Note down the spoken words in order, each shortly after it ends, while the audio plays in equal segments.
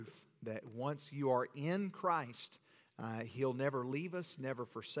that once you are in Christ, He'll never leave us, never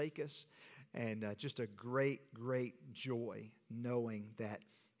forsake us. And just a great, great joy knowing that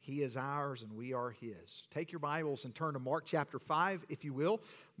He is ours and we are His. Take your Bibles and turn to Mark chapter 5, if you will.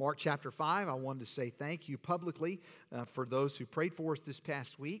 Mark chapter 5, I wanted to say thank you publicly for those who prayed for us this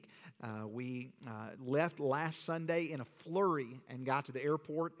past week. We left last Sunday in a flurry and got to the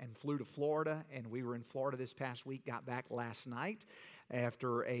airport and flew to Florida. And we were in Florida this past week, got back last night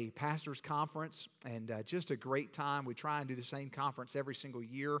after a pastor's conference, and just a great time. We try and do the same conference every single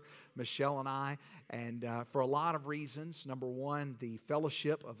year, Michelle and I, and for a lot of reasons. Number one, the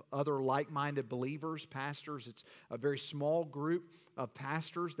fellowship of other like-minded believers, pastors. It's a very small group of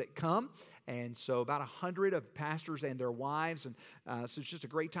pastors that come, and so about 100 of pastors and their wives, and so it's just a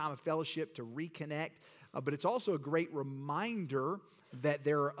great time of fellowship to reconnect, but it's also a great reminder that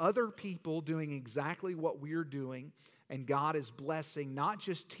there are other people doing exactly what we're doing, and God is blessing not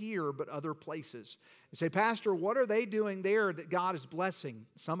just here, but other places. You say, Pastor, what are they doing there that God is blessing?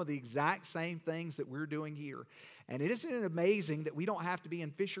 Some of the exact same things that we're doing here. And isn't it amazing that we don't have to be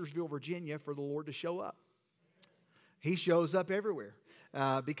in Fishersville, Virginia for the Lord to show up? He shows up everywhere.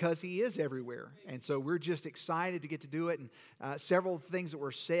 Because He is everywhere. And so we're just excited to get to do it. And several things that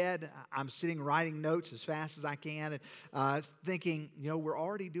were said, I'm sitting writing notes as fast as I can and thinking, we're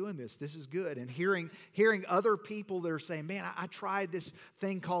already doing this. This is good. And hearing other people that are saying, man, I tried this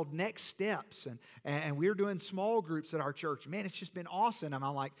thing called Next Steps. And we're doing small groups at our church. Man, it's just been awesome.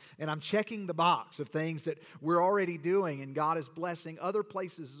 And I'm checking the box of things that we're already doing. And God is blessing other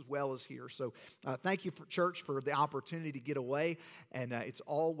places as well as here. So thank you, for church, for the opportunity to get away. And it's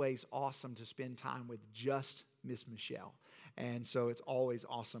always awesome to spend time with just Miss Michelle. And so it's always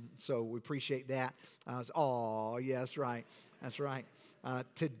awesome. So we appreciate that. Yeah, that's right. That's right.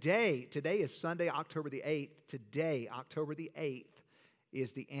 Today is Sunday, October the 8th. Today, October the 8th,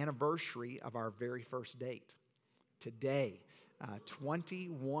 is the anniversary of our very first date. Today,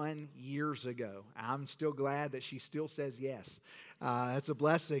 21 years ago. I'm still glad that she still says yes. It's a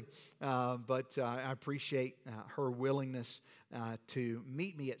blessing, but I appreciate her willingness to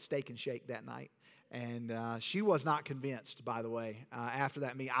meet me at Steak and Shake that night. And she was not convinced, by the way, after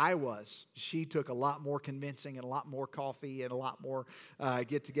that meeting. I was. She took a lot more convincing and a lot more coffee and a lot more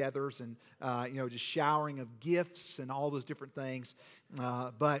get-togethers and, just showering of gifts and all those different things.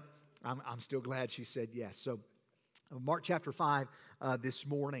 But I'm still glad she said yes. So Mark chapter 5 this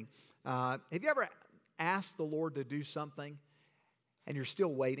morning. Have you ever asked the Lord to do something and you're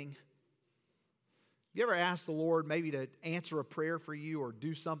still waiting? You ever asked the Lord maybe to answer a prayer for you or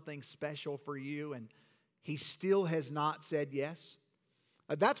do something special for you and He still has not said yes?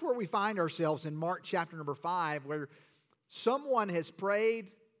 That's where we find ourselves in Mark chapter number 5, where someone has prayed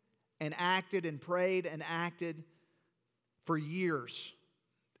and acted and prayed and acted for years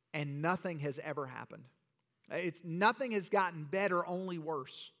and nothing has ever happened. Nothing has gotten better, only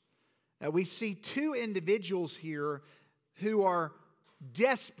worse. We see two individuals here who are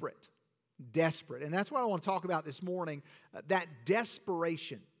desperate. And that's what I want to talk about this morning, that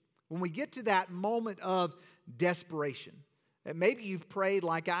desperation. When we get to that moment of desperation, and maybe you've prayed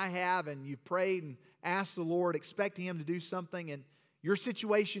like I have, and you've prayed and asked the Lord, expecting Him to do something, and your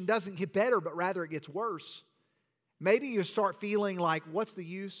situation doesn't get better, but rather it gets worse. Maybe you start feeling like, what's the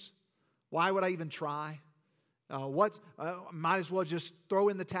use? Why would I even try? Might as well just throw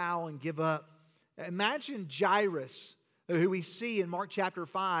in the towel and give up. Imagine Jairus, who we see in Mark chapter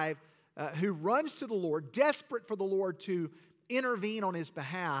 5, who runs to the Lord, desperate for the Lord to intervene on his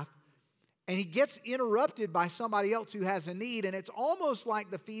behalf, and he gets interrupted by somebody else who has a need, and it's almost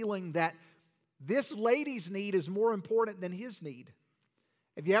like the feeling that this lady's need is more important than his need.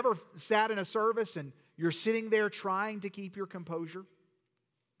 Have you ever sat in a service and you're sitting there trying to keep your composure?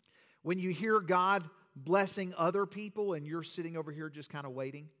 When you hear God blessing other people and you're sitting over here just kind of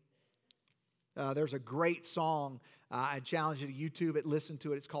waiting? There's a great song. I challenge you to YouTube it, listen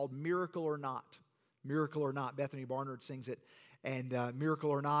to it. It's called Miracle or Not. Miracle or Not. Bethany Barnard sings it. And Miracle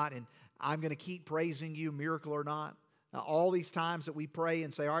or Not. And I'm going to keep praising you, miracle or not. All these times that we pray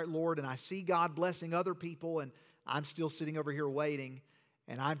and say, all right, Lord, and I see God blessing other people, and I'm still sitting over here waiting,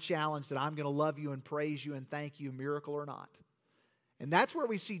 and I'm challenged that I'm going to love you and praise you and thank you, miracle or not. And that's where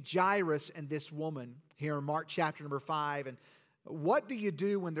we see Jairus and this woman here in Mark chapter number 5. And what do you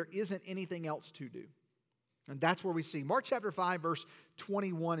do when there isn't anything else to do? And that's where we see. Mark chapter 5, verse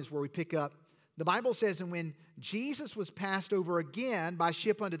 21 is where we pick up. The Bible says, and when Jesus was passed over again by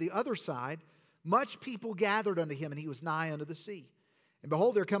ship unto the other side, much people gathered unto him, and he was nigh unto the sea. And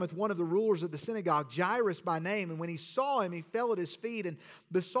behold, there cometh one of the rulers of the synagogue, Jairus by name. And when he saw him, he fell at his feet and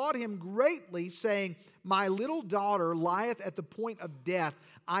besought him greatly, saying, My little daughter lieth at the point of death.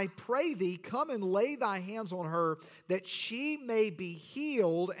 I pray thee, come and lay thy hands on her, that she may be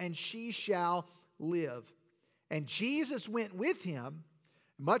healed, and she shall live. And Jesus went with him.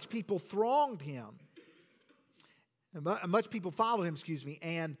 Much people thronged him. Much people followed him,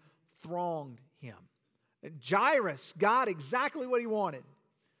 and thronged him. And Jairus got exactly what he wanted.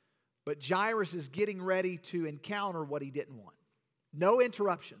 But Jairus is getting ready to encounter what he didn't want. No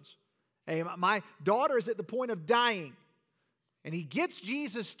interruptions. Hey, my daughter is at the point of dying. And he gets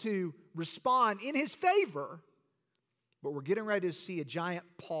Jesus to respond in his favor. But we're getting ready to see a giant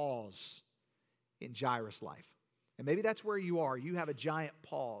pause in Jairus' life. And maybe that's where you are. You have a giant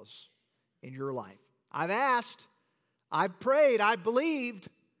pause in your life. I've asked, I've prayed, I've believed,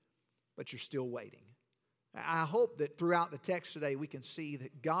 but you're still waiting. I hope that throughout the text today we can see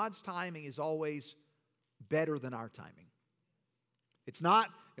that God's timing is always better than our timing. It's not,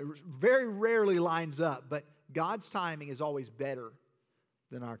 it very rarely lines up, but God's timing is always better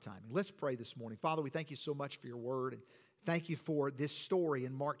than our timing. Let's pray this morning. Father, we thank you so much for your word, and thank you for this story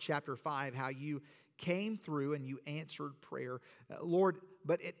in Mark chapter 5, how you came through and you answered prayer. Lord,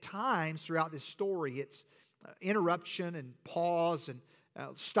 but at times throughout this story, it's interruption and pause and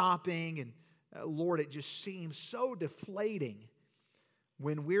stopping, and Lord, it just seems so deflating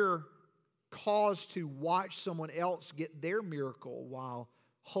when we're caused to watch someone else get their miracle while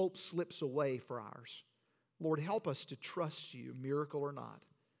hope slips away for ours. Lord, help us to trust you, miracle or not.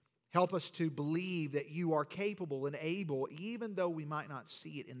 Help us to believe that you are capable and able, even though we might not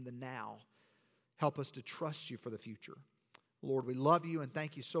see it in the now. Help us to trust you for the future. Lord, we love you and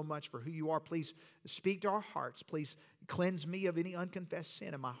thank you so much for who you are. Please speak to our hearts. Please cleanse me of any unconfessed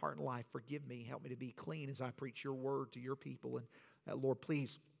sin in my heart and life. Forgive me. Help me to be clean as I preach your word to your people. And Lord,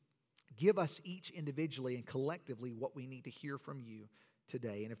 please give us each individually and collectively what we need to hear from you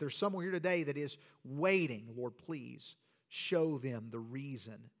today. And if there's someone here today that is waiting, Lord, please show them the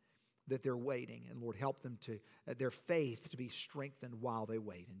reason that they're waiting. And Lord, help them to their faith to be strengthened while they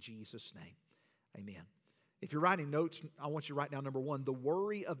wait. In Jesus' name, amen. If you're writing notes, I want you to write down number 1, the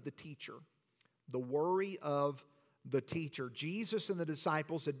worry of the teacher. The worry of the teacher. Jesus and the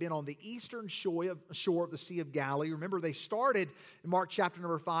disciples had been on the eastern shore of the Sea of Galilee. Remember, they started, in Mark chapter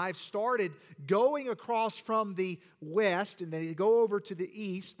number 5, started going across from the west, and they go over to the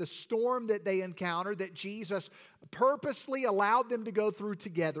east. The storm that they encountered, that Jesus purposely allowed them to go through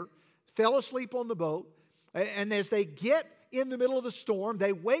together, fell asleep on the boat, and as they get in the middle of the storm,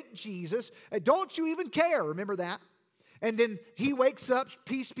 they wake Jesus. Don't you even care? Remember that? And then he wakes up,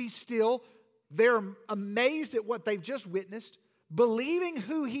 peace be still. They're amazed at what they've just witnessed, believing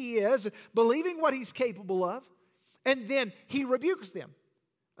who he is, believing what he's capable of. And then he rebukes them.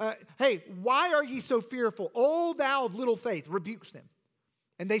 Hey, why are ye so fearful? O thou of little faith, rebukes them.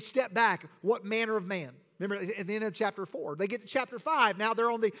 And they step back. What manner of man? Remember, at the end of chapter 4, they get to chapter 5. Now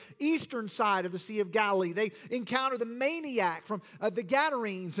they're on the eastern side of the Sea of Galilee. They encounter the maniac from the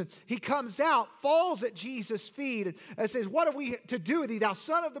Gadarenes, and he comes out, falls at Jesus' feet, and says, What have we to do with thee, thou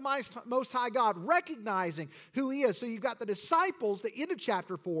Son of the Most High God, recognizing who he is. So you've got the disciples, the end of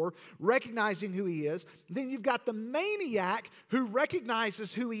chapter 4, recognizing who he is. Then you've got the maniac who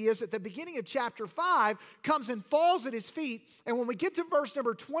recognizes who he is at the beginning of chapter 5, comes and falls at his feet. And when we get to verse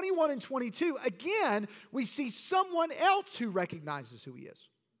number 21 and 22, again, we see someone else who recognizes who he is.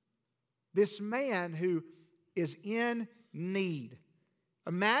 This man who is in need.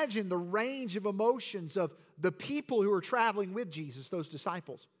 Imagine the range of emotions of the people who are traveling with Jesus, those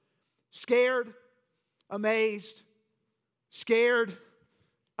disciples. Scared, amazed, scared,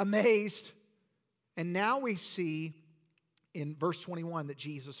 amazed. And now we see in verse 21 that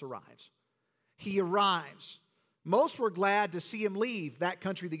Jesus arrives. He arrives. Most were glad to see him leave that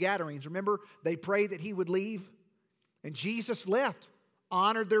country, the Gadarenes. Remember, they prayed that he would leave. And Jesus left,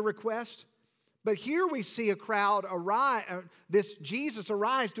 honored their request. But here we see a crowd arrive. Jesus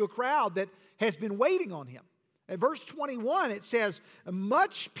arrives to a crowd that has been waiting on him. In verse 21, it says,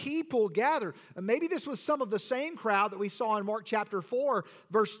 much people gathered. And maybe this was some of the same crowd that we saw in Mark chapter 4,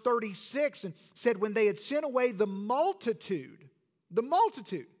 verse 36, and said, when they had sent away the multitude.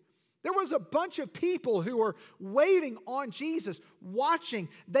 There was a bunch of people who were waiting on Jesus, watching.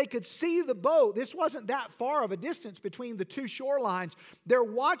 They could see the boat. This wasn't that far of a distance between the two shorelines. They're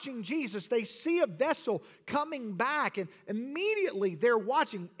watching Jesus. They see a vessel coming back, and immediately they're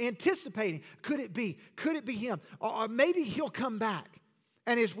watching, anticipating, could it be him? Or maybe he'll come back.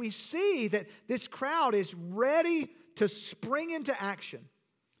 And as we see that this crowd is ready to spring into action,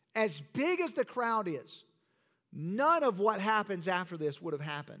 as big as the crowd is, None of what happens after this would have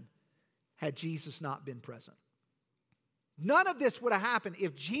happened had Jesus not been present. None of this would have happened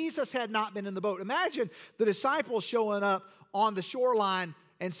if Jesus had not been in the boat. Imagine the disciples showing up on the shoreline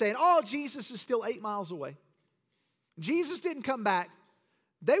and saying, oh, Jesus is still 8 miles away. Jesus didn't come back.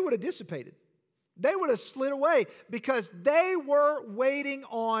 They would have dissipated. They would have slid away because they were waiting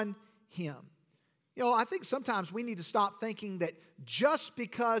on Him. You know, I think sometimes we need to stop thinking that just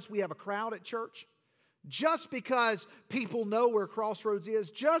because we have a crowd at church, just because people know where Crossroads is,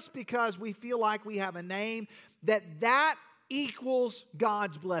 just because we feel like we have a name, that equals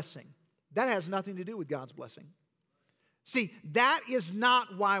God's blessing. That has nothing to do with God's blessing. See, that is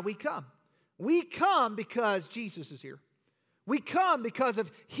not why we come. We come because Jesus is here. We come because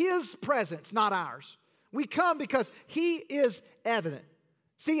of His presence, not ours. We come because He is evident.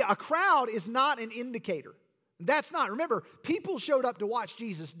 See, a crowd is not an indicator. That's not. Remember, people showed up to watch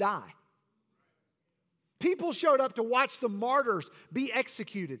Jesus die. People showed up to watch the martyrs be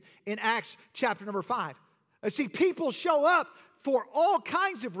executed in Acts chapter number 5. See, people show up for all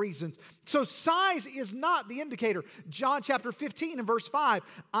kinds of reasons. So size is not the indicator. John chapter 15 and verse 5,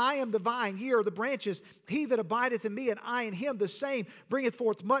 I am the vine, ye are the branches. He that abideth in me and I in him, the same bringeth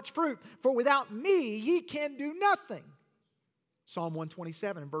forth much fruit. For without me ye can do nothing. Psalm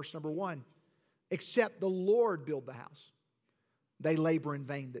 127 and verse number 1, except the Lord build the house, they labor in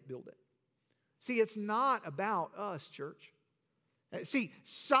vain that build it. See, it's not about us, church. See,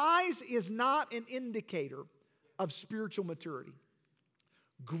 size is not an indicator of spiritual maturity.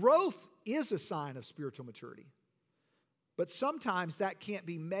 Growth is a sign of spiritual maturity. But sometimes that can't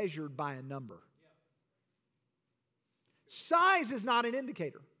be measured by a number. Size is not an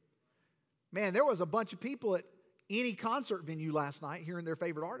indicator. Man, there was a bunch of people at any concert venue last night hearing their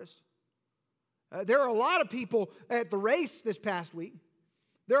favorite artist. There are a lot of people at the race this past week.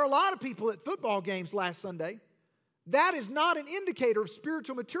 There are a lot of people at football games last Sunday. That is not an indicator of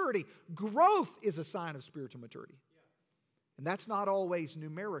spiritual maturity. Growth is a sign of spiritual maturity. And that's not always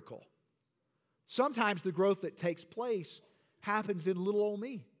numerical. Sometimes the growth that takes place happens in little old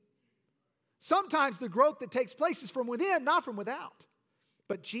me. Sometimes the growth that takes place is from within, not from without.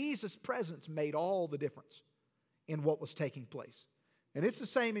 But Jesus' presence made all the difference in what was taking place. And it's the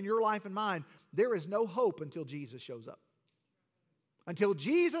same in your life and mine. There is no hope until Jesus shows up. Until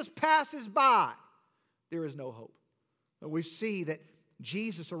Jesus passes by, there is no hope. But we see that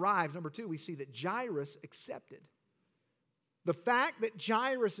Jesus arrives. Number 2, we see that Jairus accepted. The fact that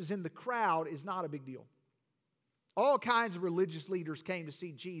Jairus is in the crowd is not a big deal. All kinds of religious leaders came to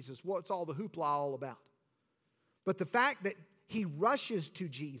see Jesus. What's all the hoopla all about? But the fact that he rushes to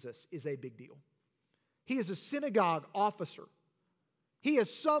Jesus is a big deal. He is a synagogue officer. He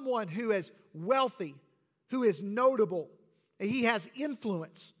is someone who is wealthy, who is notable. He has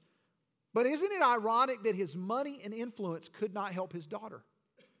influence. But isn't it ironic that his money and influence could not help his daughter?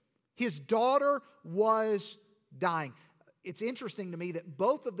 His daughter was dying. It's interesting to me that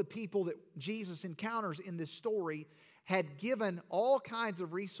both of the people that Jesus encounters in this story had given all kinds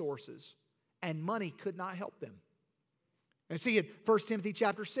of resources, and money could not help them. And see in 1 Timothy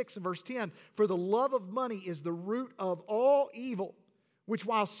chapter 6 and verse 10, for the love of money is the root of all evil, which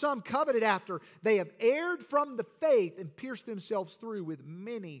while some coveted after, they have erred from the faith and pierced themselves through with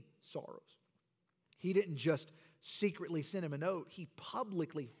many sorrows. He didn't just secretly send him a note. He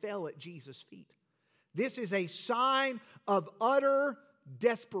publicly fell at Jesus' feet. This is a sign of utter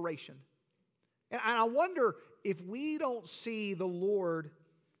desperation. And I wonder if we don't see the Lord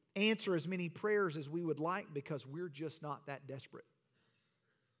answer as many prayers as we would like because we're just not that desperate.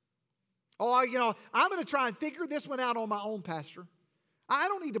 Oh, I'm going to try and figure this one out on my own, Pastor. I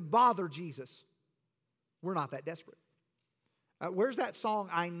don't need to bother Jesus. We're not that desperate. Where's that song,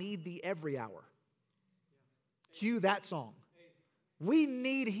 I Need Thee Every Hour? Cue that song. We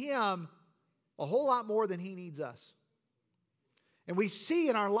need Him a whole lot more than He needs us. And we see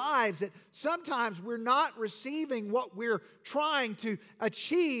in our lives that sometimes we're not receiving what we're trying to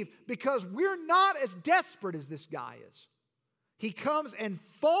achieve because we're not as desperate as this guy is. He comes and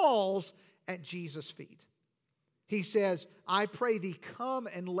falls at Jesus' feet. He says, I pray thee, come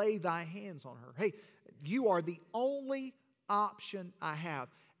and lay thy hands on her. Hey, you are the only option I have.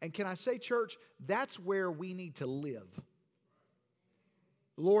 And can I say, church, that's where we need to live.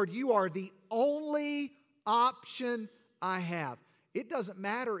 Lord, you are the only option I have. It doesn't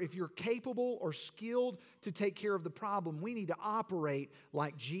matter if you're capable or skilled to take care of the problem. We need to operate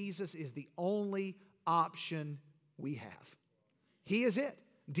like Jesus is the only option we have. He is it.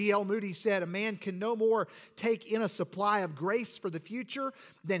 D.L. Moody said, a man can no more take in a supply of grace for the future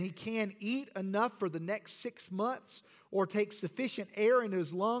than he can eat enough for the next 6 months or take sufficient air into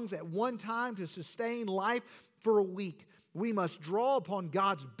his lungs at one time to sustain life for a week. We must draw upon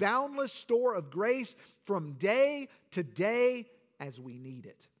God's boundless store of grace from day to day as we need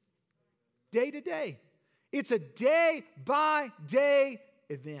it. Day to day. It's a day-by-day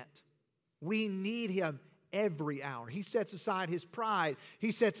event. We need Him every hour. He sets aside His pride.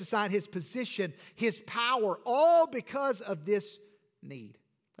 He sets aside His position, His power, all because of this need.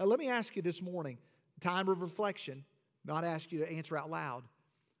 Now, let me ask you this morning, time of reflection, not ask you to answer out loud,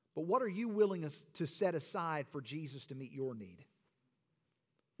 but what are you willing to set aside for Jesus to meet your need?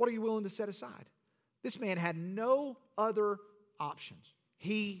 What are you willing to set aside? This man had no other options.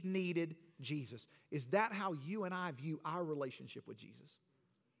 He needed Jesus. Is that how you and I view our relationship with Jesus?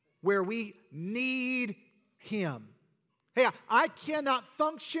 Where we need Him. Hey, I cannot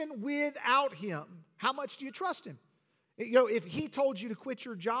function without Him. How much do you trust Him? You know, if He told you to quit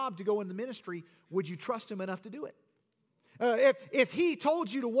your job to go in the ministry, would you trust Him enough to do it? If He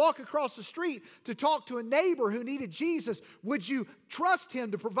told you to walk across the street to talk to a neighbor who needed Jesus, would you trust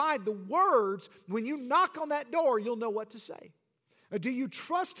Him to provide the words when you knock on that door, you'll know what to say? Do you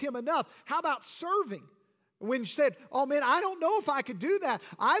trust Him enough? How about serving? When you said, oh man, I don't know if I could do that.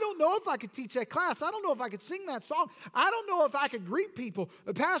 I don't know if I could teach that class. I don't know if I could sing that song. I don't know if I could greet people.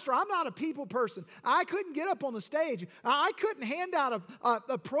 Pastor, I'm not a people person. I couldn't get up on the stage. I couldn't hand out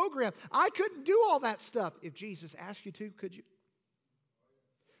a program. I couldn't do all that stuff. If Jesus asked you to, could you?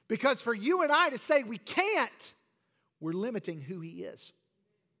 Because for you and I to say we can't, we're limiting who He is.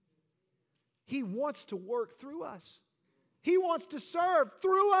 He wants to work through us. He wants to serve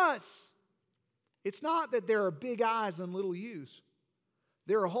through us. It's not that there are big I's and little U's.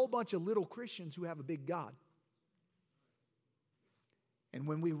 There are a whole bunch of little Christians who have a big God. And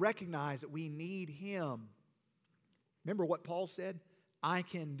when we recognize that we need Him, remember what Paul said? I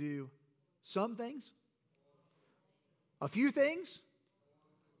can do some things, a few things,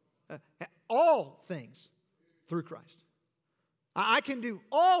 all things through Christ. I can do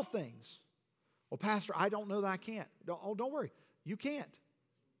all things. Well, Pastor, I don't know that I can't. Don't worry. You can't.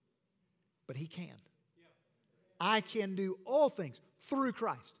 But He can. I can do all things through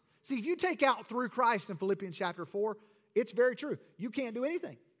Christ. See, if you take out through Christ in Philippians chapter 4, it's very true. You can't do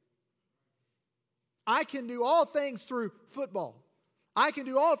anything. I can do all things through football. I can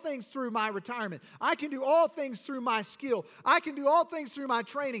do all things through my retirement. I can do all things through my skill. I can do all things through my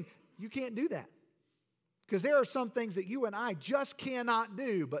training. You can't do that. Because there are some things that you and I just cannot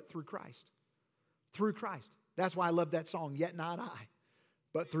do but through Christ. Through Christ. That's why I love that song, Yet Not I,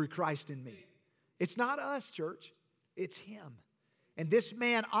 but through Christ in me. It's not us, church. It's Him. And this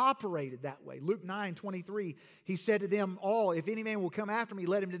man operated that way. Luke 9:23, He said to them all, if any man will come after me,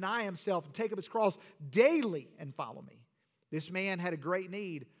 let him deny himself and take up his cross daily and follow me. This man had a great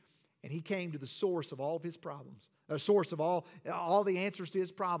need, and he came to the source of all of his problems, a source of all the answers to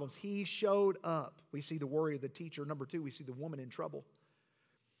his problems. He showed up. We see the worry of the teacher. Number 2, we see the woman in trouble.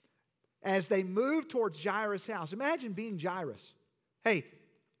 As they moved towards Jairus' house, imagine being Jairus. Hey,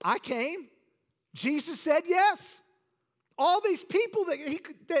 I came. Jesus said yes. All these people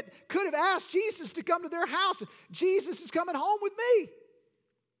that could have asked Jesus to come to their house, Jesus is coming home with me.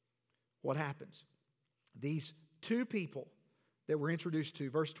 What happens? These two people that we're introduced to,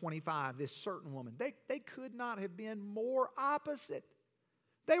 verse 25, this certain woman, they could not have been more opposite.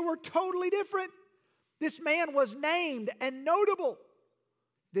 They were totally different. This man was named and notable.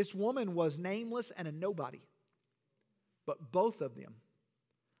 This woman was nameless and a nobody. But both of them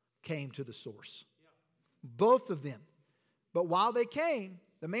came to the source. Both of them. But while they came,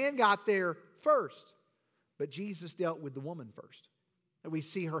 the man got there first. But Jesus dealt with the woman first. And we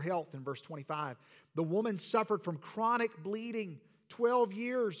see her health in verse 25. The woman suffered from chronic bleeding 12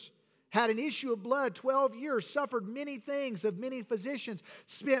 years. Had an issue of blood 12 years. Suffered many things of many physicians.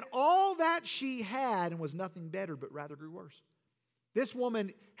 Spent all that she had and was nothing better but rather grew worse. This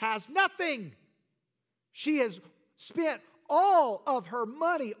woman has nothing. She has spent all of her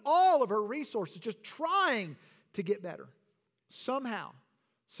money, all of her resources, just trying to get better. Somehow,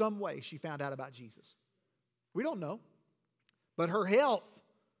 some way, she found out about Jesus. We don't know. But her health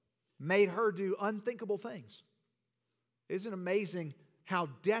made her do unthinkable things. Isn't it amazing how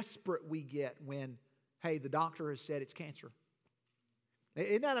desperate we get when, hey, the doctor has said it's cancer?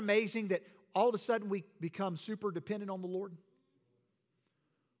 Isn't that amazing that all of a sudden we become super dependent on the Lord?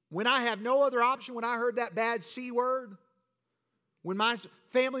 When I have no other option, when I heard that bad C word, when my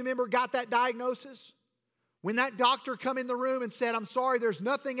family member got that diagnosis, when that doctor come in the room and said, I'm sorry, there's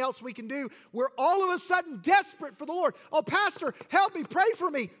nothing else we can do, we're all of a sudden desperate for the Lord. Oh, Pastor, help me, pray for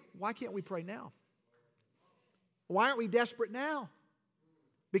me. Why can't we pray now? Why aren't we desperate now?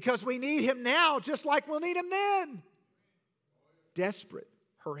 Because we need Him now just like we'll need Him then. Desperate.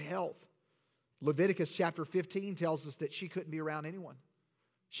 Her health Leviticus chapter 15 tells us that she couldn't be around anyone.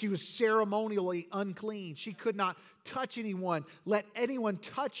 She was ceremonially unclean. She could not touch anyone, let anyone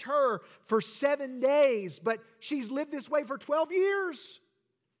touch her for 7 days. But she's lived this way for 12 years.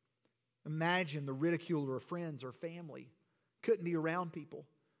 Imagine the ridicule of her friends, her family. Couldn't be around people.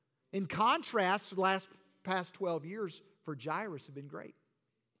 In contrast, the past 12 years for Jairus have been great.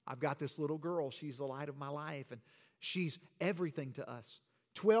 I've got this little girl. She's the light of my life, and she's everything to us.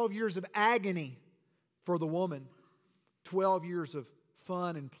 12 years of agony for the woman. 12 years of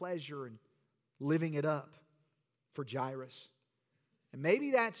fun and pleasure and living it up for Jairus. And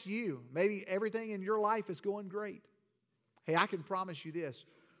maybe that's you. Maybe everything in your life is going great. Hey, I can promise you this.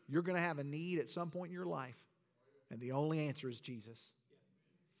 You're going to have a need at some point in your life, and the only answer is Jesus.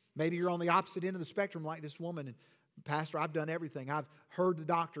 Maybe you're on the opposite end of the spectrum like this woman, and Pastor, I've done everything. I've heard the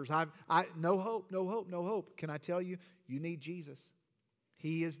doctors. No hope, no hope, no hope. Can I tell you, you need Jesus.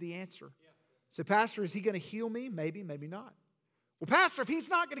 He is the answer. So, Pastor, is He going to heal me? Maybe, maybe not. Well, Pastor, if He's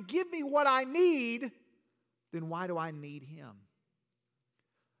not going to give me what I need, then why do I need Him?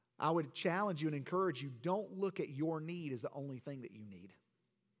 I would challenge you and encourage you, don't look at your need as the only thing that you need.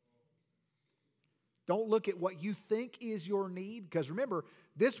 Don't look at what you think is your need, because remember,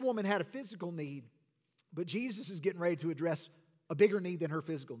 this woman had a physical need, but Jesus is getting ready to address a bigger need than her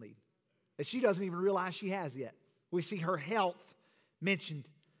physical need that she doesn't even realize she has yet. We see her health mentioned.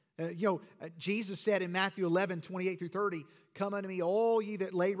 Jesus said in Matthew 11, 28 through 30, "Come unto me, all ye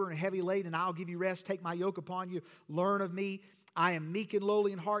that labor and heavy laden, and I'll give you rest. Take my yoke upon you. Learn of me. I am meek and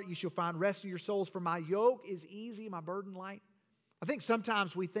lowly in heart. You shall find rest in your souls. For my yoke is easy, my burden light." I think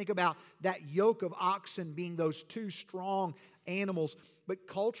sometimes we think about that yoke of oxen being those two strong animals, but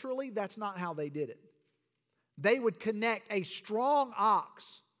culturally, that's not how they did it. They would connect a strong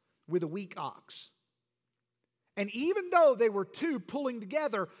ox with a weak ox. And even though they were two pulling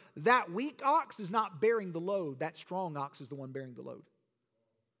together, that weak ox is not bearing the load. That strong ox is the one bearing the load.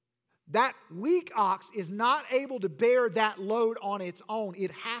 That weak ox is not able to bear that load on its own. It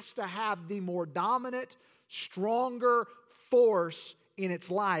has to have the more dominant, stronger force in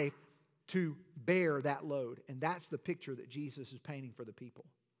its life to bear that load. And that's the picture that Jesus is painting for the people.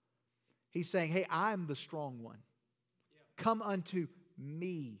 He's saying, hey, I'm the strong one. Come unto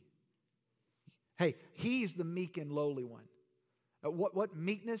me. Hey, He's the meek and lowly one. What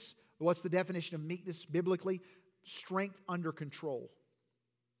meekness? What's the definition of meekness biblically? Strength under control.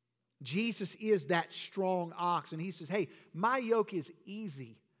 Jesus is that strong ox, and He says, hey, my yoke is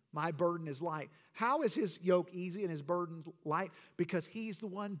easy, my burden is light. How is His yoke easy and His burden light? Because He's the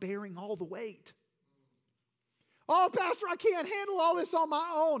one bearing all the weight. Oh, Pastor, I can't handle all this on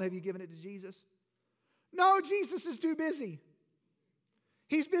my own. Have you given it to Jesus? No, Jesus is too busy.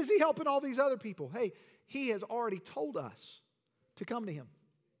 He's busy helping all these other people. Hey, He has already told us to come to Him.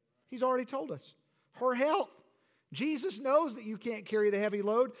 He's already told us. Her health. Jesus knows that you can't carry the heavy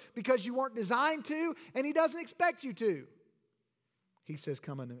load because you weren't designed to, and He doesn't expect you to. He says,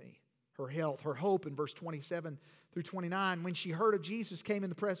 come unto me. Her health, her hope in verse 27 through 29. When she heard of Jesus, came in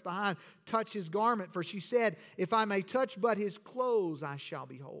the press behind, touched His garment, for she said, if I may touch but His clothes, I shall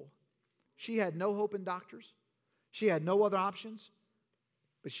be whole. She had no hope in doctors. She had no other options.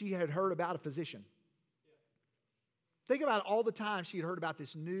 But she had heard about a physician. Think about all the time she had heard about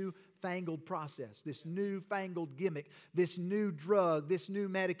this newfangled process, this newfangled gimmick, this new drug, this new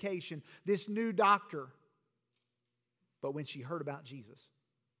medication, this new doctor. But when she heard about Jesus,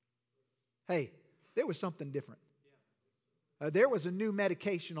 hey, there was something different. There was a new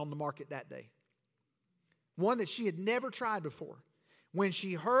medication on the market that day. One that she had never tried before. When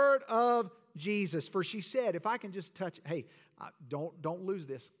she heard of Jesus, for she said, if I can just touch, hey, don't lose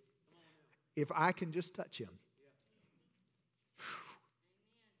this. If I can just touch Him.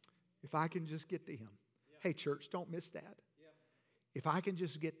 If I can just get to Him. Hey, church, don't miss that. If I can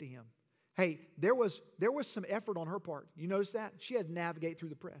just get to Him. Hey, there was some effort on her part. You notice that? She had to navigate through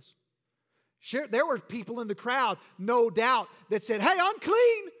the press. There were people in the crowd, no doubt, that said, hey,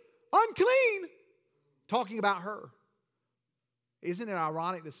 unclean, unclean, talking about her. Isn't it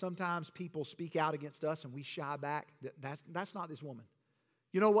ironic that sometimes people speak out against us and we shy back? That's not this woman.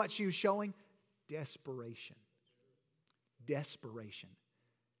 You know what she was showing? Desperation. Desperation.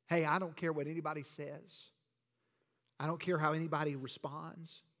 Hey, I don't care what anybody says. I don't care how anybody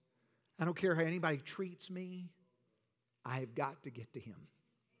responds. I don't care how anybody treats me. I have got to get to Him.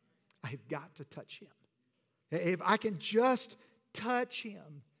 I have got to touch Him. If I can just touch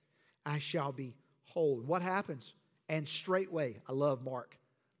Him, I shall be whole. What happens? And straightway, I love Mark.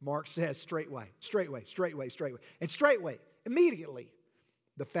 Mark says straightway, straightway, straightway, straightway. And straightway, immediately,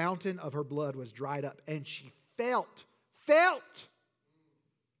 the fountain of her blood was dried up. And she felt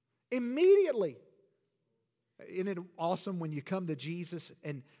Immediately. Isn't it awesome when you come to Jesus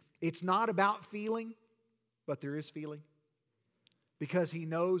and it's not about feeling, but there is feeling? Because He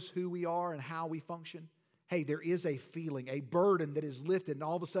knows who we are and how we function. Hey, there is a feeling, a burden that is lifted, and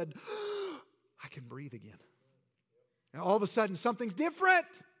all of a sudden, I can breathe again. And all of a sudden, something's different.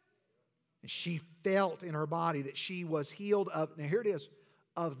 And she felt in her body that she was healed of, now here it is,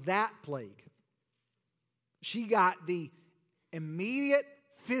 of that plague. She got the immediate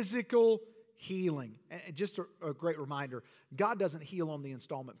physical healing. And just a great reminder, God doesn't heal on the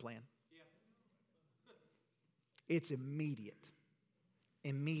installment plan. It's immediate.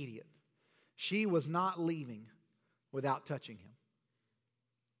 Immediate. She was not leaving without touching Him.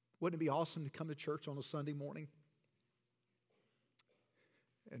 Wouldn't it be awesome to come to church on a Sunday morning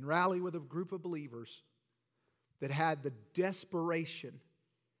and rally with a group of believers that had the desperation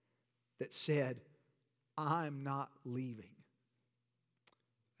that said, I'm not leaving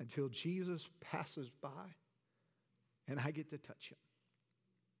until Jesus passes by and I get to touch Him?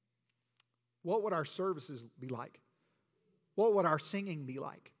 What would our services be like? What would our singing be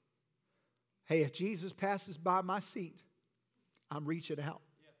like? Hey, if Jesus passes by my seat, I'm reaching out.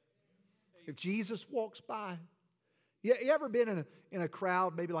 If Jesus walks by. You ever been in a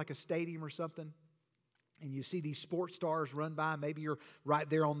crowd, maybe like a stadium or something, and you see these sports stars run by? Maybe you're right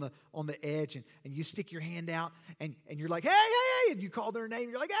there on the edge, and you stick your hand out, and you're like, hey, hey, hey, and you call their name,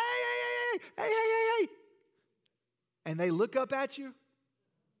 and you're like, hey, hey, hey, hey, hey, hey, hey. And they look up at you,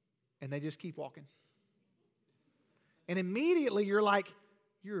 and they just keep walking. And immediately you're like,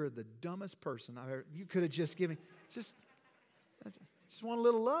 you're the dumbest person I've ever. You could have just given, just want a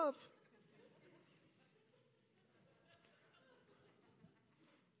little love.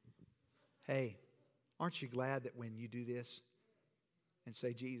 Hey, aren't you glad that when you do this and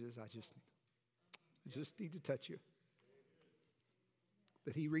say, Jesus, I just need to touch you,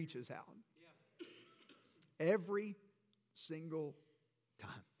 that He reaches out every single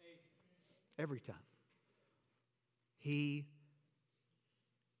time. Every time. He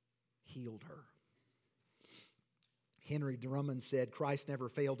healed her. Henry Drummond said, Christ never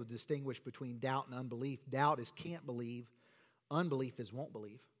failed to distinguish between doubt and unbelief. Doubt is can't believe. Unbelief is won't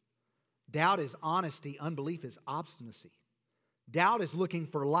believe. Doubt is honesty. Unbelief is obstinacy. Doubt is looking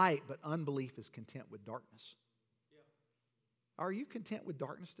for light, but unbelief is content with darkness. Are you content with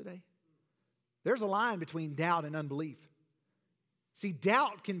darkness today? There's a line between doubt and unbelief. See,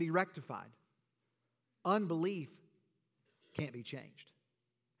 doubt can be rectified. Unbelief can't be changed.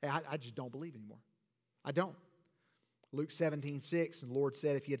 Hey, I just don't believe anymore. I don't. Luke 17:6, and the Lord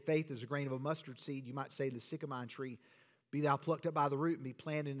said, if you had faith as a grain of a mustard seed, you might say to the sycamore tree, be thou plucked up by the root and be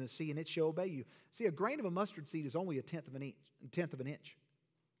planted in the sea, and it shall obey you. See, a grain of a mustard seed is only a tenth of an inch.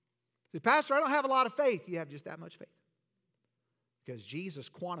 See, Pastor, I don't have a lot of faith. You have just that much faith. Because Jesus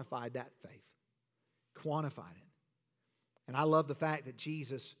quantified that faith. Quantified it. And I love the fact that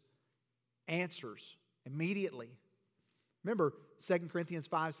Jesus answers immediately. Remember 2 Corinthians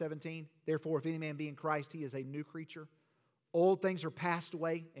 5:17, therefore if any man be in Christ, he is a new creature. Old things are passed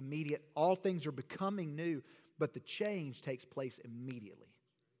away, immediate. All things are becoming new, but the change takes place immediately.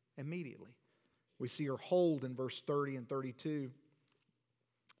 Immediately. We see her hold in verse 30 and 32.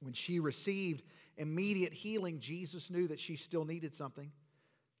 When she received immediate healing, Jesus knew that she still needed something.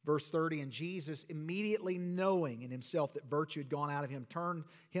 Verse 30, and Jesus, immediately knowing in Himself that virtue had gone out of Him, turned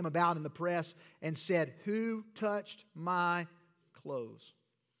Him about in the press and said, who touched my clothes?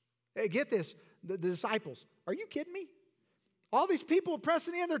 Hey, get this, the disciples, are you kidding me? All these people are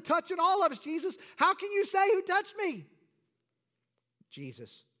pressing in, they're touching all of us, Jesus. How can you say who touched me?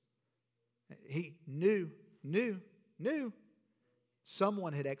 Jesus, He knew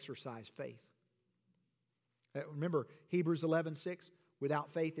someone had exercised faith. Remember Hebrews 11:6,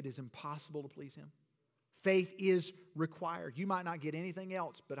 without faith it is impossible to please Him. Faith is required. You might not get anything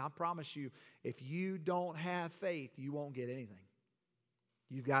else, but I promise you, if you don't have faith, you won't get anything.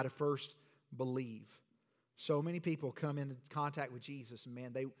 You've got to first believe. So many people come into contact with Jesus, and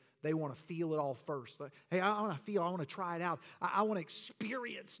man, they want to feel it all first. Like, hey, I want to try it out. I want to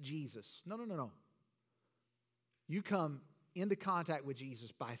experience Jesus. No. You come into contact with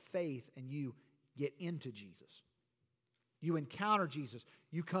Jesus by faith, and you get into Jesus. You encounter Jesus.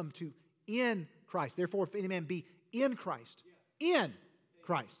 You come to in Christ. Therefore, if any man be in Christ,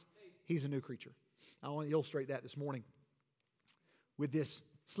 he's a new creature. I want to illustrate that this morning with this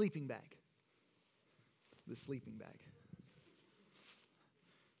sleeping bag. The sleeping bag.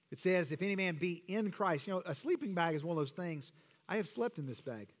 It says, if any man be in Christ. You know, a sleeping bag is one of those things. I have slept in this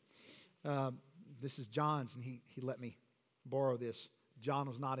bag. This is John's, and he let me borrow this. John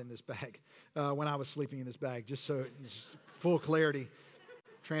was not in this bag when I was sleeping in this bag, just so just full clarity.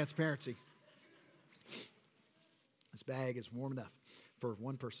 transparency. This bag is warm enough for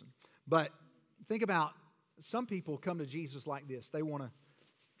one person. But think about, some people come to Jesus like this. They want to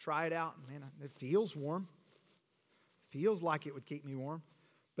try it out. Man, it feels warm. Feels like it would keep me warm.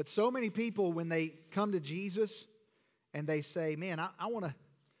 But so many people, when they come to Jesus and they say, man, I want to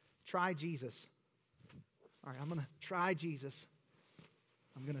try Jesus. All right, I'm going to try Jesus.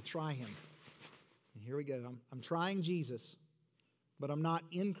 I'm going to try Him. And here we go. I'm trying Jesus, but I'm not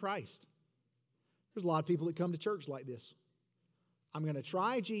in Christ. There's a lot of people that come to church like this. I'm going to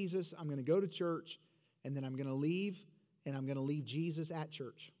try Jesus. I'm going to go to church. And then I'm going to leave, and I'm going to leave Jesus at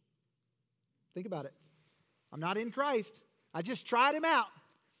church. Think about it. I'm not in Christ. I just tried Him out.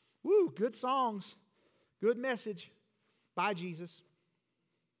 Woo, good songs, good message. Bye, Jesus.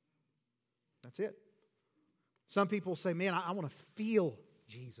 That's it. Some people say, man, I want to feel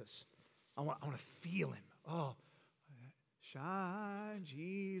Jesus. I want to feel Him. Oh, shine,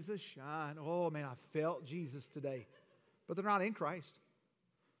 Jesus, shine. Oh, man, I felt Jesus today. But they're not in Christ.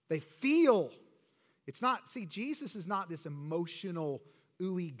 They feel. It's not, see, Jesus is not this emotional,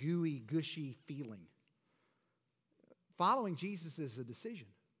 ooey gooey, gushy feeling. Following Jesus is a decision.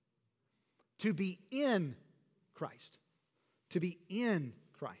 To be in Christ. To be in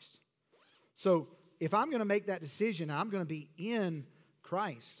Christ. So, if I'm going to make that decision, I'm going to be in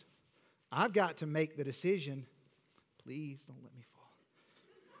Christ, I've got to make the decision, please don't let me fall.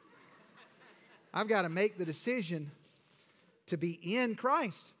 I've got to make the decision to be in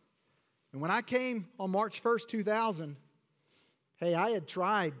Christ. And when I came on March 1st, 2000, hey, I had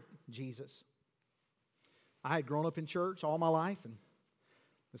tried Jesus. I had grown up in church all my life, and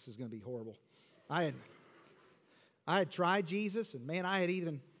this is going to be horrible. I had tried Jesus, and man, I had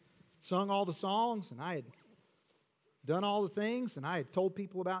even sung all the songs, and I had done all the things, and I had told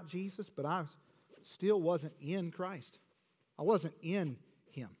people about Jesus, but I still wasn't in Christ. I wasn't in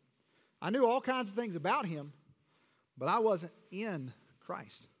Him. I knew all kinds of things about Him, but I wasn't in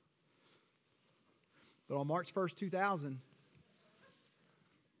Christ. But on March 1st, 2000,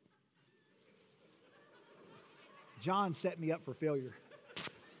 John set me up for failure.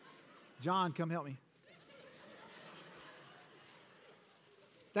 John, come help me.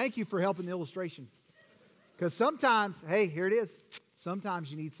 Thank you for helping the illustration. Because sometimes, hey, here it is.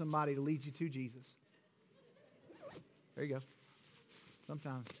 Sometimes you need somebody to lead you to Jesus. There you go.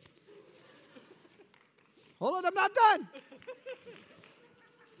 Sometimes. Hold on, I'm not done.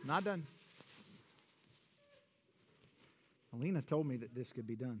 Not done. Alina told me that this could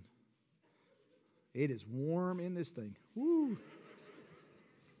be done. It is warm in this thing. Woo.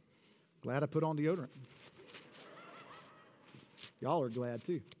 Glad I put on deodorant. Y'all are glad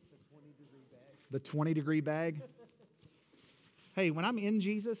too. The 20-degree bag. Hey, when I'm in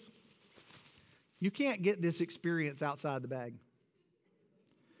Jesus, you can't get this experience outside the bag.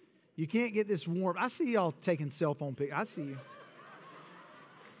 You can't get this warm. I see y'all taking cell phone pictures. I see you.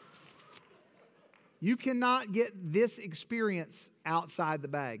 You cannot get this experience outside the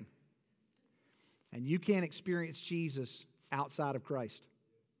bag. And you can't experience Jesus outside of Christ.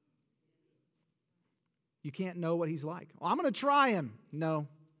 You can't know what He's like. Oh, I'm going to try Him. No.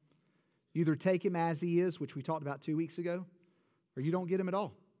 You either take Him as He is, which we talked about 2 weeks ago, or you don't get Him at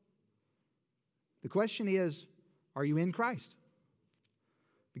all. The question is, are you in Christ?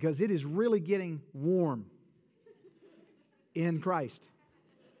 Because it is really getting warm in Christ.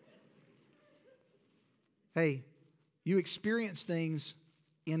 Hey, you experience things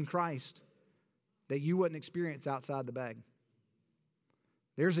in Christ that you wouldn't experience outside the bag.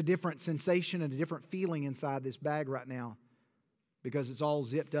 There's a different sensation and a different feeling inside this bag right now because it's all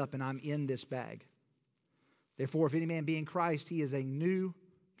zipped up and I'm in this bag. Therefore, if any man be in Christ, he is a new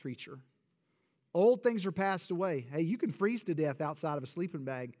creature. Old things are passed away. Hey, you can freeze to death outside of a sleeping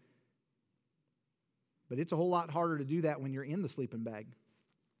bag, but it's a whole lot harder to do that when you're in the sleeping bag.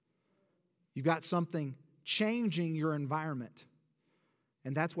 You've got something changing your environment,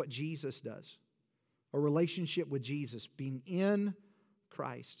 and that's what Jesus does. A relationship with Jesus, being in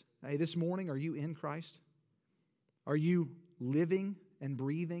Christ. Hey, this morning, are you in Christ? Are you living and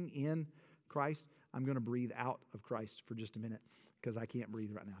breathing in Christ? I'm going to breathe out of Christ for just a minute because I can't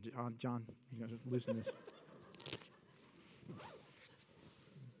breathe right now. John, you know, loosen this.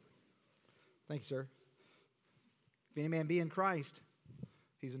 Thank you, sir. If any man be in Christ,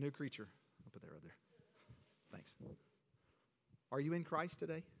 he's a new creature. I'll put that right there. Thanks. Are you in Christ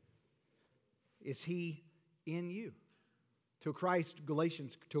today? Is He in you? Till Christ,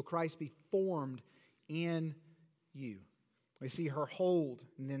 Galatians, till Christ be formed in you. We see her hold,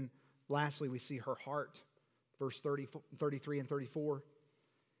 and then lastly we see her heart. Verse 33 and 34.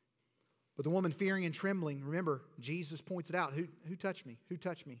 But the woman, fearing and trembling, remember, Jesus points it out. Who touched me? Who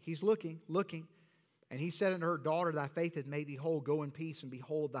touched me? He's looking. And he said unto her, Daughter, thy faith hath made thee whole. Go in peace and be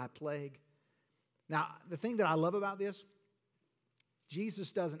whole of thy plague. Now, the thing that I love about this,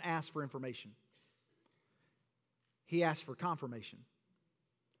 Jesus doesn't ask for information. He asked for confirmation.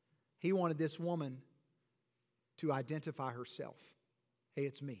 He wanted this woman to identify herself. Hey,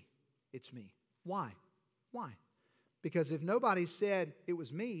 it's me. It's me. Why? Why? Because if nobody said it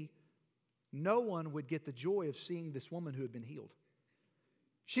was me, no one would get the joy of seeing this woman who had been healed.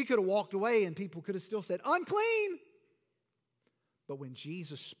 She could have walked away and people could have still said, unclean. But when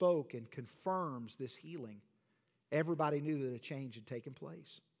Jesus spoke and confirms this healing, everybody knew that a change had taken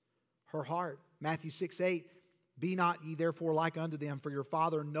place. Her heart, Matthew 6:8, be not ye therefore like unto them, for your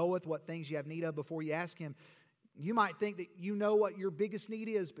Father knoweth what things ye have need of before ye ask Him. You might think that you know what your biggest need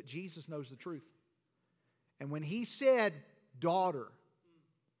is, but Jesus knows the truth. And when He said, daughter,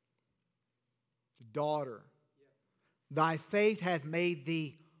 thy faith hath made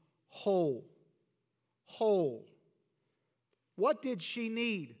thee whole. Whole. What did she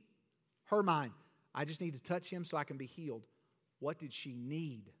need? Her mind. I just need to touch Him so I can be healed. What did she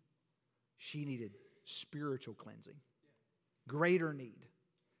need? She needed spiritual cleansing. Greater need.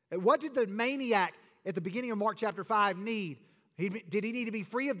 And what did the maniac at the beginning of Mark chapter 5 need? Did he need to be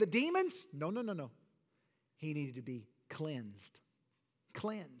free of the demons? No. He needed to be cleansed.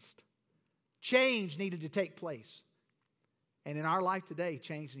 Cleansed. Change needed to take place. And in our life today,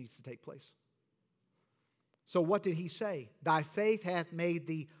 change needs to take place. So what did He say? Thy faith hath made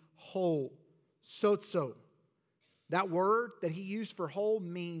thee whole. Sozo. That word that He used for whole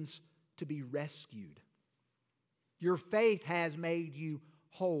means to be rescued. Your faith has made you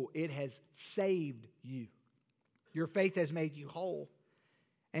whole. It has saved you. Your faith has made you whole.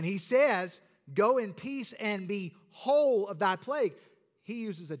 And He says, go in peace and be whole of thy plague. He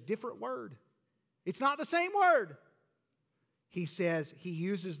uses a different word. It's not the same word. He says, He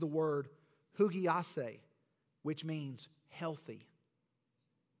uses the word hugiase, which means healthy.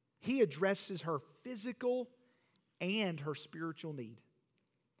 He addresses her physical and her spiritual need.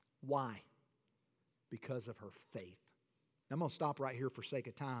 Why? Because of her faith. I'm going to stop right here for sake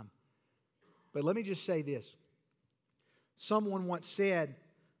of time. But let me just say this. Someone once said,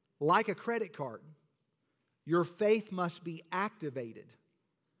 like a credit card, your faith must be activated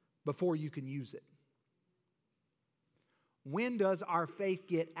before you can use it. When does our faith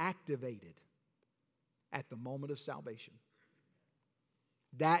get activated? At the moment of salvation.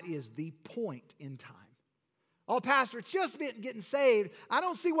 That is the point in time. Oh, Pastor, it's just getting saved. I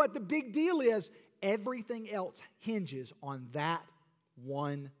don't see what the big deal is. Everything else hinges on that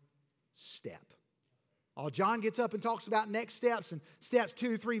one step. Oh, John gets up and talks about next steps and steps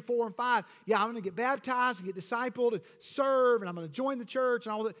 2, 3, 4, and 5. Yeah, I'm going to get baptized and get discipled and serve and I'm going to join the church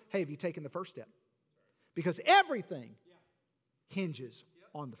and all that. Hey, have you taken the first step? Because everything hinges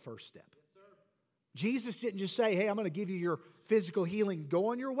on the first step. Jesus didn't just say, hey, I'm going to give you your physical healing. Go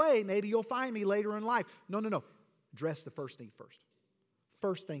on your way. Maybe you'll find me later in life. No. Address the first need first.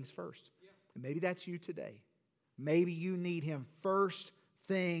 First things first. And maybe that's you today. Maybe you need Him first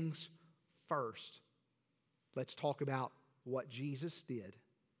things first. Let's talk about what Jesus did.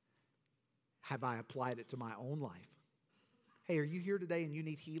 Have I applied it to my own life? Hey, are you here today and you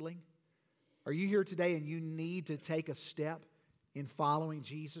need healing? Are you here today and you need to take a step in following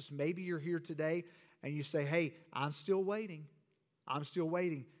Jesus? Maybe you're here today and you say, hey, I'm still waiting. I'm still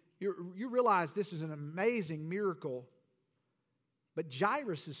waiting. You realize this is an amazing miracle, but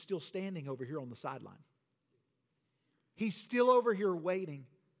Jairus is still standing over here on the sideline. He's still over here waiting,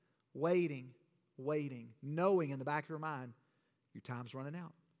 knowing in the back of your mind, your time's running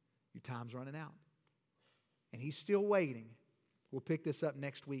out. Your time's running out. And he's still waiting. We'll pick this up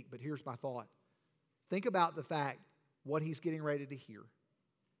next week, but here's my thought. Think about the fact, what he's getting ready to hear.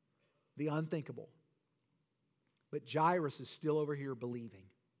 The unthinkable. But Jairus is still over here believing.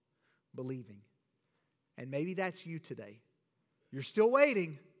 And maybe that's you today. You're still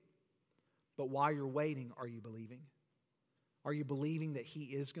waiting, but while you're waiting, are you believing? Are you believing that He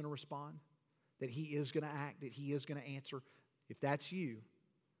is going to respond? That He is going to act? That He is going to answer? If that's you,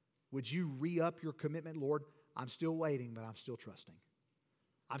 would you re-up your commitment? Lord, I'm still waiting, but I'm still trusting.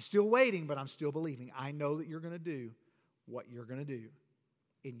 I'm still waiting, but I'm still believing. I know that you're going to do what you're going to do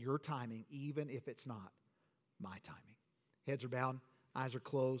in your timing, even if it's not my timing. Heads are bowed, eyes are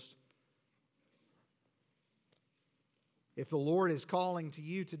closed. If the Lord is calling to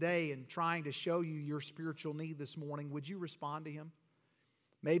you today and trying to show you your spiritual need this morning, would you respond to Him?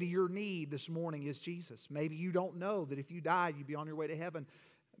 Maybe your need this morning is Jesus. Maybe you don't know that if you died, you'd be on your way to heaven.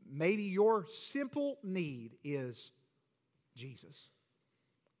 Maybe your simple need is Jesus.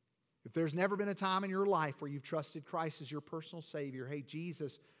 If there's never been a time in your life where you've trusted Christ as your personal Savior, hey,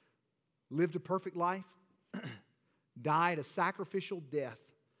 Jesus lived a perfect life, died a sacrificial death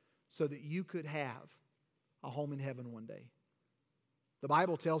so that you could have a home in heaven one day. The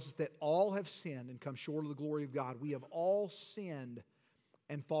Bible tells us that all have sinned and come short of the glory of God. We have all sinned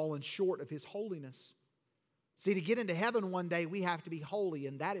and fallen short of His holiness. See, to get into heaven one day, we have to be holy,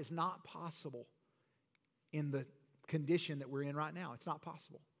 and that is not possible in the condition that we're in right now. It's not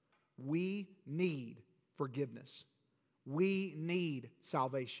possible. We need forgiveness. We need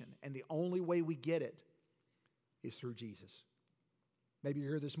salvation, and the only way we get it is through Jesus. Maybe you're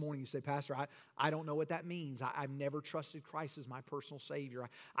here this morning, you say, Pastor, I don't know what that means. I've never trusted Christ as my personal Savior.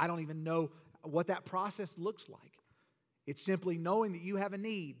 I don't even know what that process looks like. It's simply knowing that you have a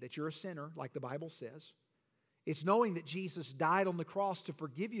need, that you're a sinner, like the Bible says. It's knowing that Jesus died on the cross to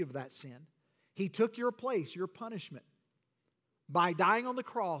forgive you of that sin. He took your place, your punishment. By dying on the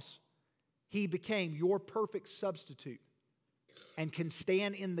cross, He became your perfect substitute and can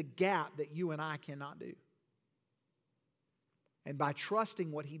stand in the gap that you and I cannot do. And by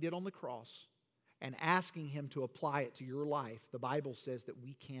trusting what He did on the cross and asking Him to apply it to your life, the Bible says that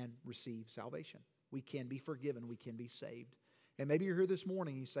we can receive salvation. We can be forgiven. We can be saved. And maybe you're here this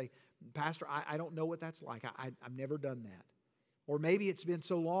morning and you say, Pastor, I don't know what that's like. I've never done that. Or maybe it's been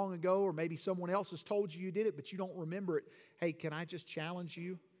so long ago, or maybe someone else has told you did it, but you don't remember it. Hey, can I just challenge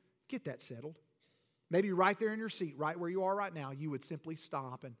you? Get that settled. Maybe right there in your seat, right where you are right now, you would simply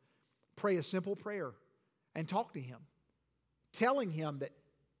stop and pray a simple prayer and talk to Him. Telling Him that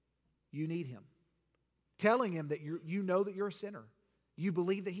you need Him. Telling Him that you know that you're a sinner. You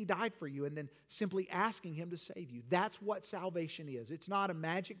believe that He died for you, and then simply asking Him to save you. That's what salvation is. It's not a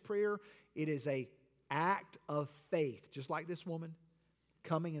magic prayer. It is an act of faith, just like this woman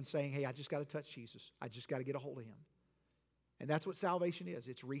coming and saying, hey, I just got to touch Jesus. I just got to get a hold of Him. And that's what salvation is.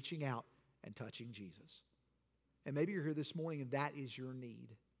 It's reaching out and touching Jesus. And maybe you're here this morning and that is your need.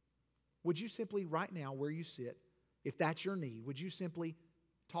 Would you simply, right now, where you sit, if that's your need, would you simply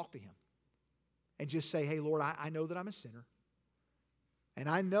talk to Him and just say, hey, Lord, I know that I'm a sinner. And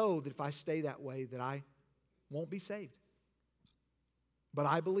I know that if I stay that way, that I won't be saved. But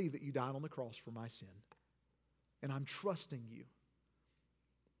I believe that you died on the cross for my sin. And I'm trusting you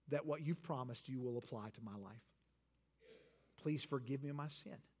that what you've promised you will apply to my life. Please forgive me of my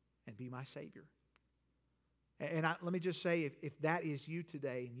sin and be my Savior. And let me just say, if that is you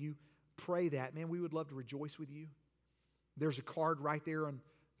today and you pray that, man, we would love to rejoice with you. There's a card right there in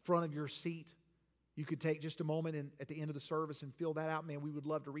front of your seat. You could take just a moment at the end of the service and fill that out. Man, we would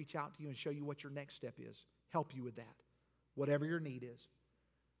love to reach out to you and show you what your next step is. Help you with that, whatever your need is.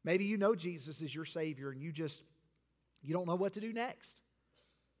 Maybe you know Jesus is your Savior and you don't know what to do next.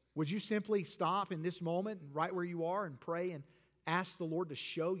 Would you simply stop in this moment right where you are and pray and ask the Lord to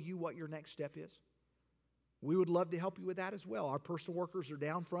show you what your next step is? We would love to help you with that as well. Our personal workers are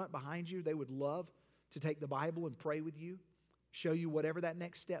down front behind you. They would love to take the Bible and pray with you, show you whatever that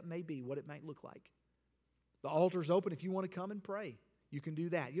next step may be, what it might look like. The altar's open if you want to come and pray. You can do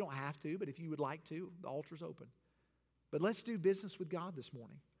that. You don't have to, but if you would like to, the altar's open. But let's do business with God this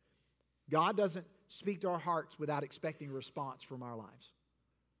morning. God doesn't speak to our hearts without expecting a response from our lives.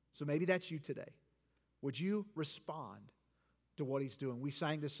 So maybe that's you today. Would you respond to what He's doing? We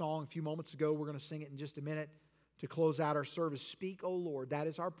sang this song a few moments ago. We're going to sing it in just a minute to close out our service. Speak, O Lord. That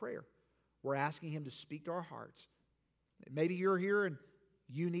is our prayer. We're asking Him to speak to our hearts. Maybe you're here and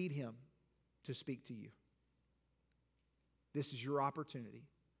you need Him to speak to you. This is your opportunity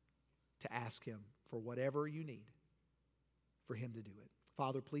to ask Him for whatever you need for Him to do it.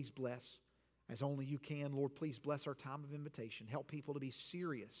 Father, please bless as only you can. Lord, please bless our time of invitation. Help people to be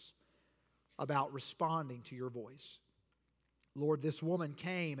serious about responding to your voice. Lord, this woman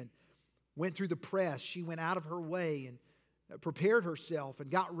came and went through the press. She went out of her way and prepared herself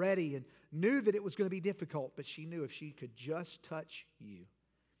and got ready and knew that it was going to be difficult, but she knew if she could just touch you,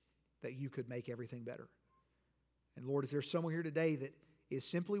 that you could make everything better. And Lord, if there's someone here today that is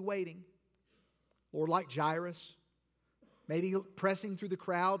simply waiting, Lord, like Jairus, maybe pressing through the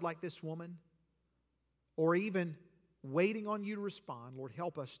crowd like this woman, or even waiting on you to respond, Lord,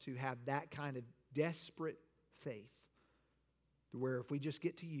 help us to have that kind of desperate faith to where if we just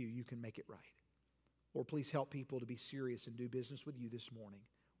get to you, you can make it right. Lord, please help people to be serious and do business with you this morning.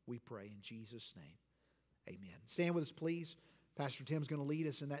 We pray in Jesus' name. Amen. Stand with us, please. Pastor Tim's going to lead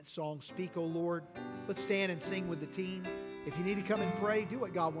us in that song, Speak, O Lord. Let's stand and sing with the team. If you need to come and pray, do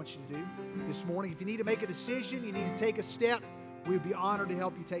what God wants you to do this morning. If you need to make a decision, you need to take a step, we would be honored to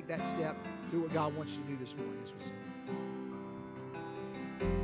help you take that step. Do what God wants you to do this morning as we sing.